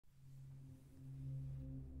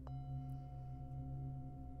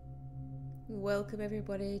Welcome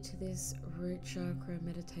everybody to this root chakra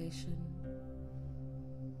meditation,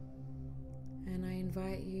 and I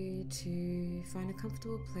invite you to find a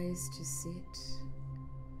comfortable place to sit,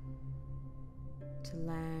 to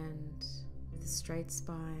land with a straight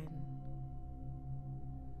spine.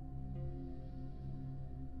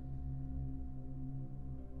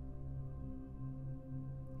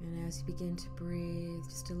 And as you begin to breathe,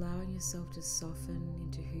 just allowing yourself to soften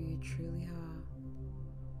into who you truly are.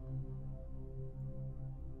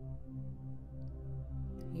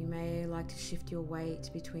 You may like to shift your weight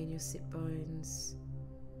between your sit bones,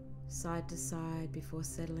 side to side before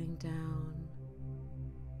settling down,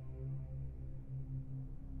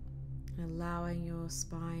 and allowing your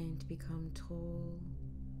spine to become tall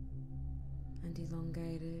and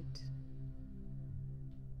elongated.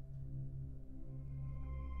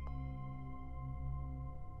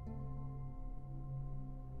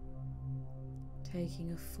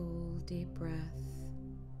 Taking a full deep breath,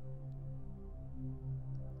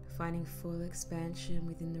 finding full expansion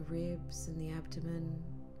within the ribs and the abdomen,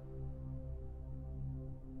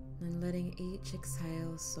 and letting each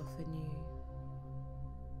exhale soften you.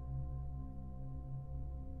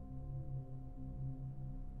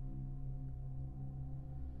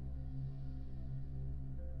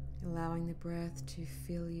 Allowing the breath to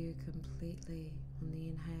fill you completely on the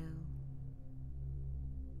inhale,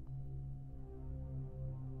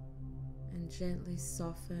 and gently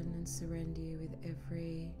soften and surrender you with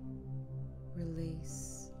every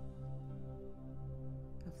release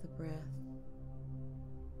of the breath.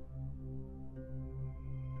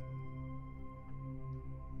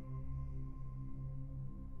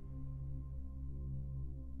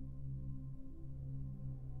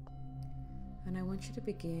 And I want you to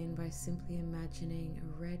begin by simply imagining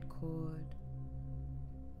a red cord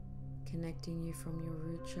connecting you from your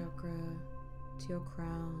root chakra to your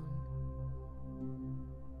crown,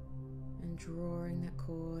 and drawing that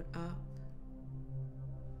cord up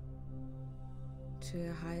to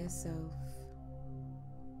your higher self,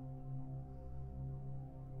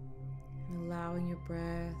 and allowing your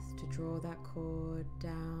breath to draw that cord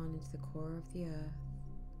down into the core of the earth,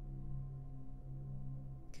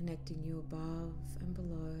 connecting you above and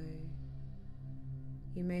below.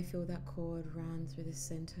 You may feel that cord run through the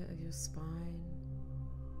center of your spine.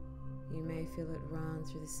 You may feel it run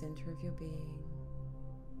through the center of your being,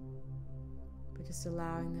 but just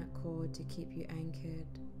allowing that cord to keep you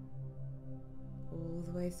anchored all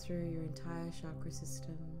the way through your entire chakra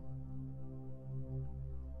system.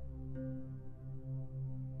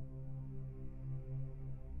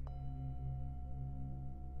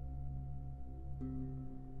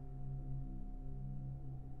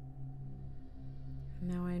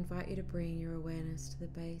 Now I invite you to bring your awareness to the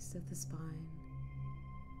base of the spine,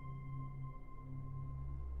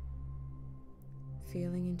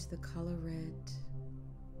 feeling into the color red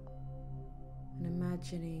and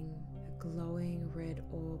imagining a glowing red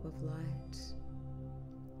orb of light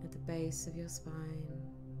at the base of your spine,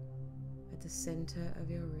 at the center of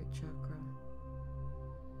your root chakra.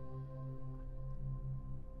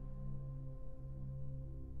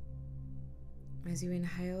 As you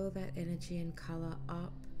inhale that energy and color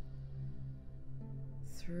up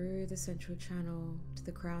through the central channel to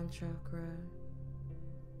the crown chakra,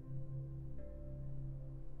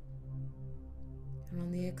 and on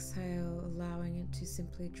the exhale, allowing it to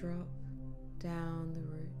simply drop down the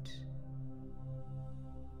root,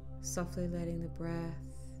 softly letting the breath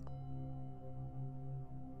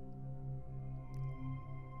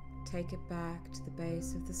take it back to the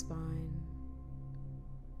base of the spine.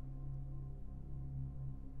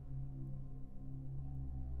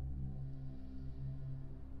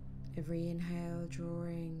 Every inhale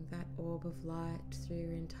drawing that orb of light through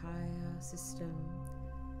your entire system,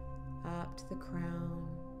 up to the crown,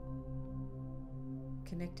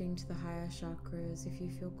 connecting to the higher chakras if you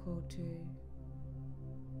feel called to.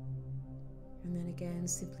 And then again,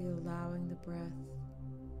 simply allowing the breath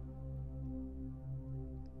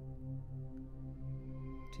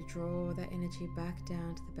to draw that energy back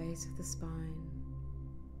down to the base of the spine,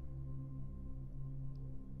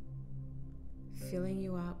 filling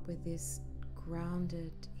you up with this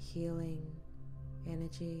grounded, healing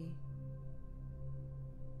energy,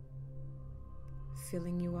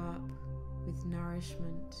 filling you up with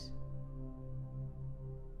nourishment,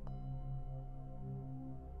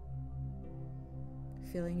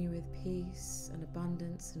 filling you with peace and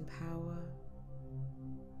abundance and power,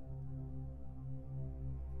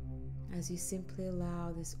 as you simply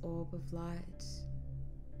allow this orb of light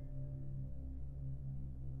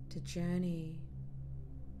to journey,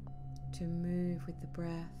 to move with the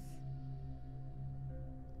breath,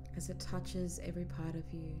 as it touches every part of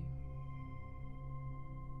you.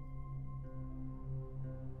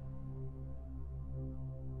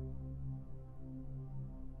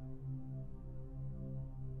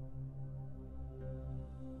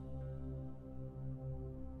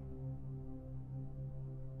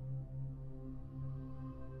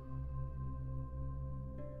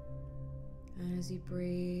 And as you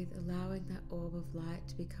breathe, allowing that orb of light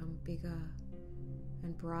to become bigger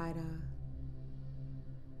and brighter.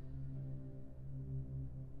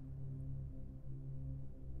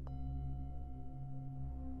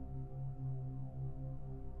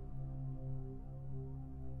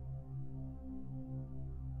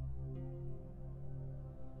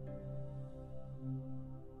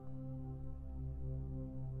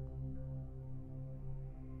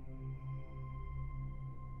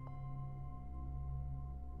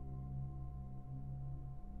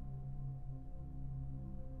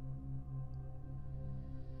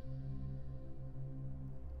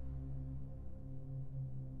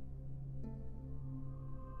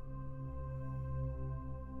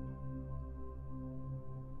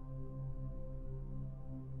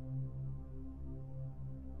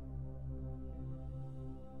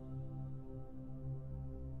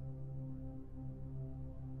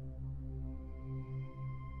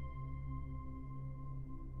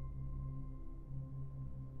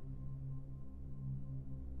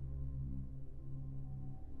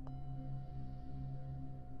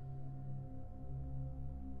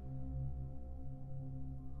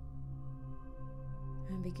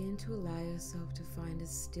 And begin to allow yourself to find a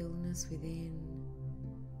stillness within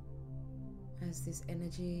as this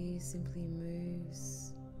energy simply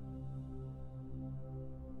moves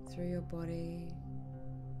through your body,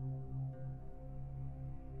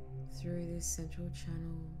 through this central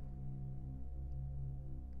channel.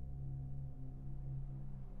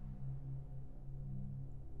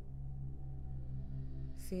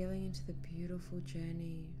 Feeling into the beautiful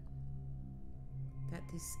journey that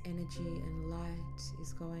this energy and light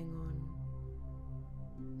is going on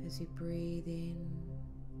as you breathe in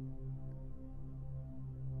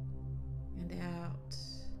and out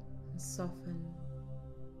and soften.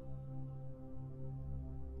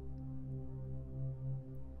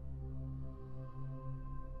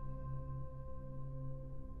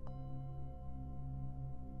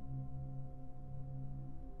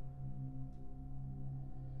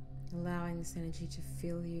 Allowing this energy to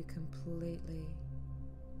fill you completely.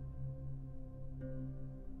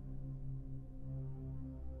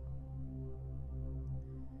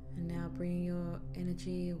 And now bring your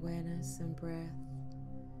energy, awareness and breath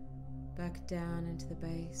back down into the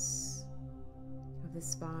base of the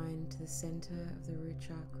spine to the center of the root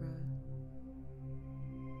chakra.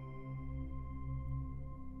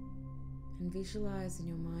 And visualize in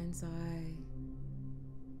your mind's eye,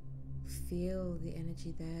 feel the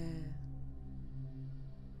energy there.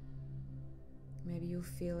 Maybe you'll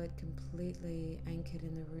feel it completely anchored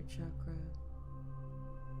in the root chakra.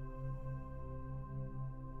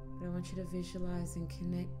 But I want you to visualize and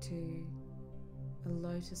connect to a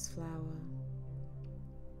lotus flower,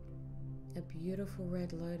 a beautiful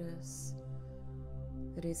red lotus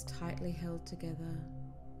that is tightly held together.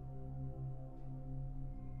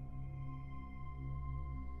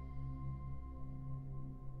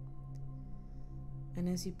 And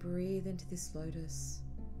as you breathe into this lotus,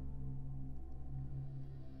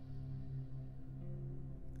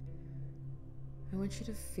 I want you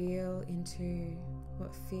to feel into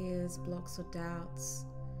what fears, blocks or doubts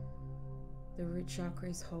the root chakra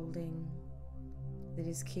is holding, that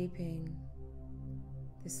is keeping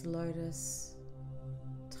this lotus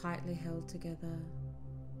tightly held together.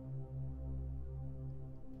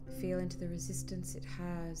 Feel into the resistance it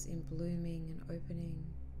has in blooming and opening.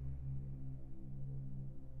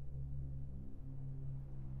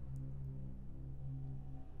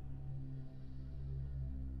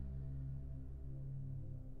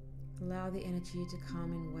 Allow the energy to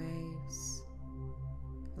come in waves.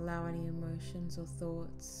 Allow any emotions or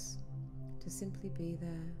thoughts to simply be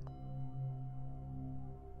there.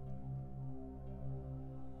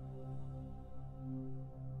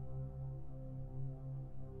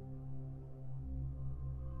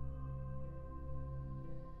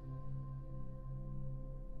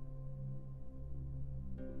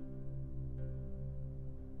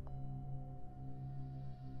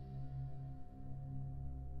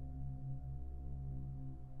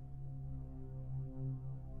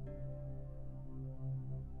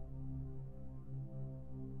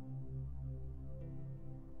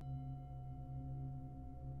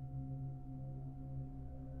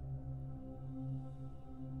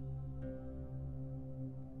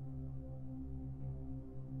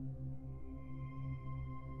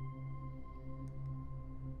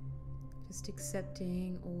 Just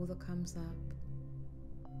accepting all that comes up.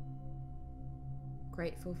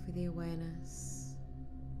 Grateful for the awareness.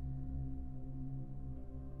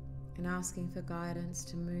 And asking for guidance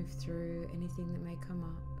to move through anything that may come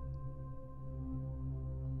up.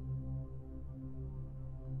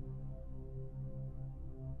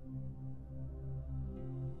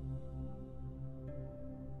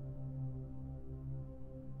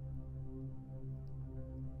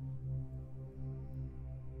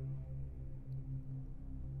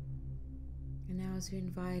 And now as we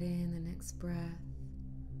invite in the next breath,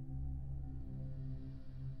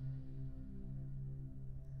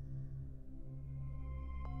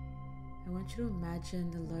 I want you to imagine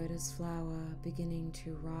the lotus flower beginning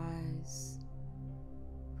to rise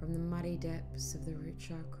from the muddy depths of the root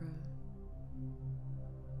chakra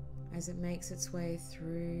as it makes its way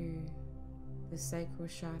through the sacral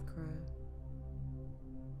chakra,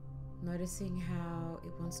 noticing how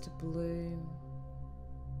it wants to bloom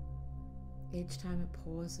each time it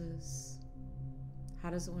pauses. How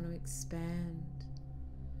does it want to expand?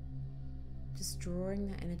 Just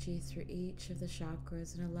drawing that energy through each of the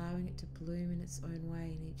chakras and allowing it to bloom in its own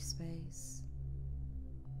way in each space.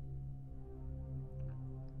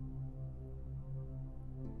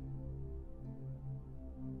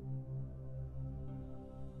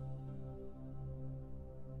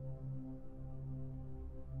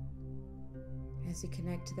 As you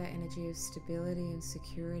connect to that energy of stability and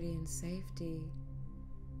security and safety,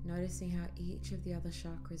 noticing how each of the other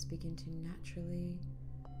chakras begin to naturally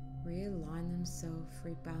realign themselves,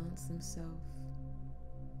 rebalance themselves,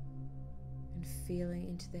 and feeling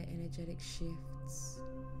into their energetic shifts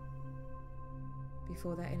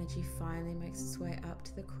before that energy finally makes its way up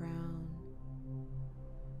to the crown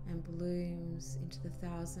and blooms into the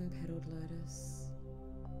 1,000-petaled lotus.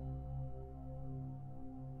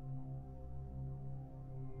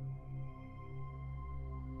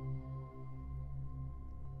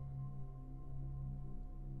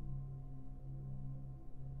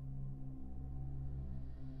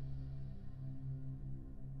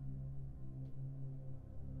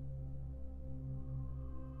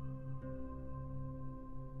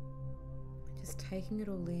 Just taking it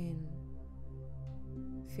all in,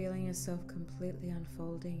 feeling yourself completely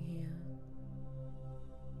unfolding here.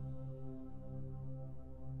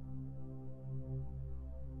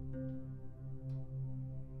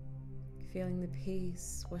 Feeling the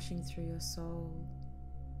peace washing through your soul.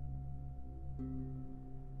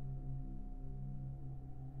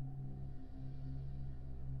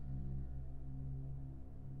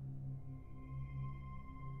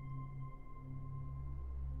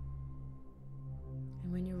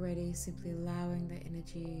 And when you're ready, simply allowing the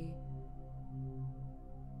energy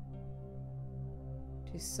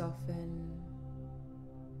to soften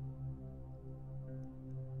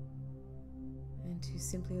and to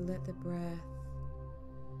simply let the breath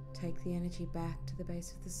take the energy back to the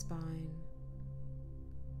base of the spine,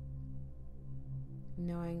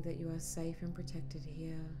 knowing that you are safe and protected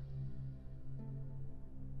here.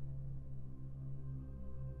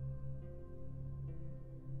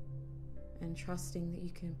 And trusting that you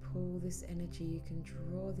can pull this energy, you can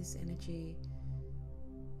draw this energy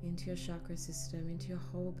into your chakra system, into your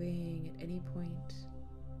whole being at any point.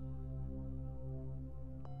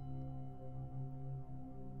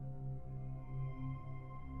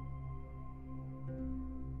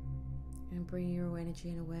 And bring your energy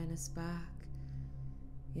and awareness back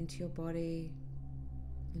into your body,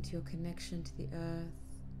 into your connection to the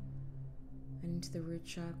earth, and into the root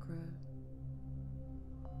chakra.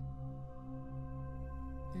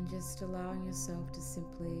 And just allowing yourself to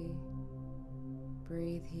simply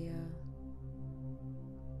breathe here,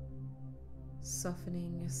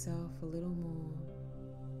 softening yourself a little more.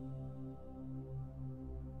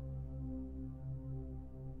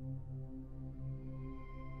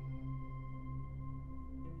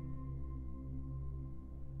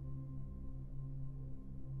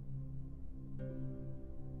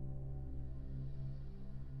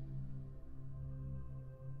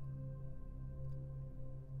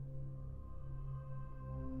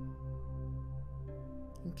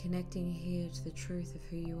 And connecting here to the truth of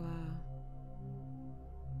who you are,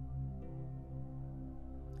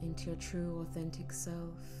 into your true authentic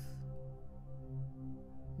self,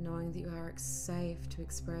 knowing that you are safe to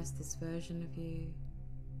express this version of you.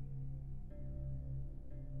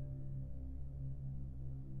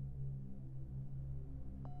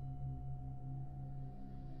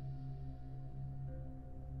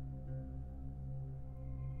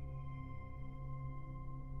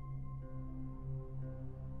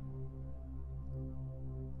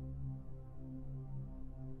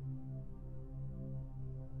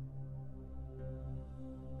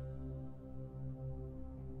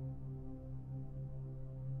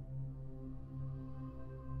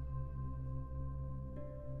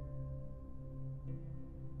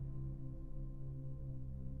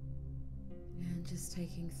 just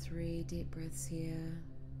taking 3 deep breaths here.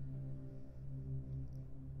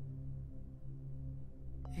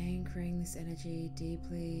 Anchoring this energy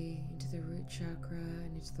deeply into the root chakra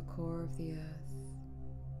and into the core of the earth.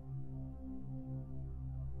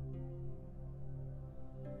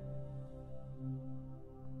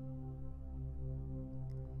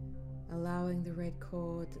 Allowing the red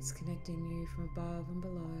cord that's connecting you from above and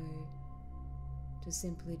below to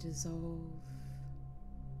simply dissolve,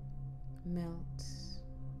 melt,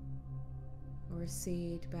 or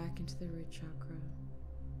recede back into the root chakra.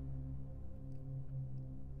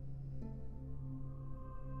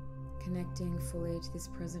 Connecting fully to this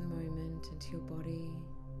present moment and to your body,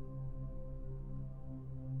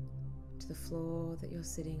 to the floor that you're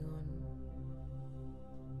sitting on,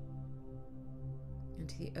 and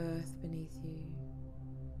to the earth beneath you.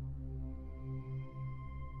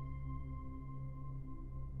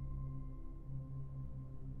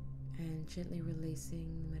 And gently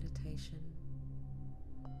releasing the meditation.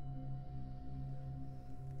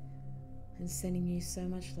 And sending you so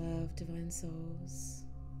much love, Divine Souls.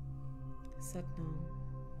 Sat Nam.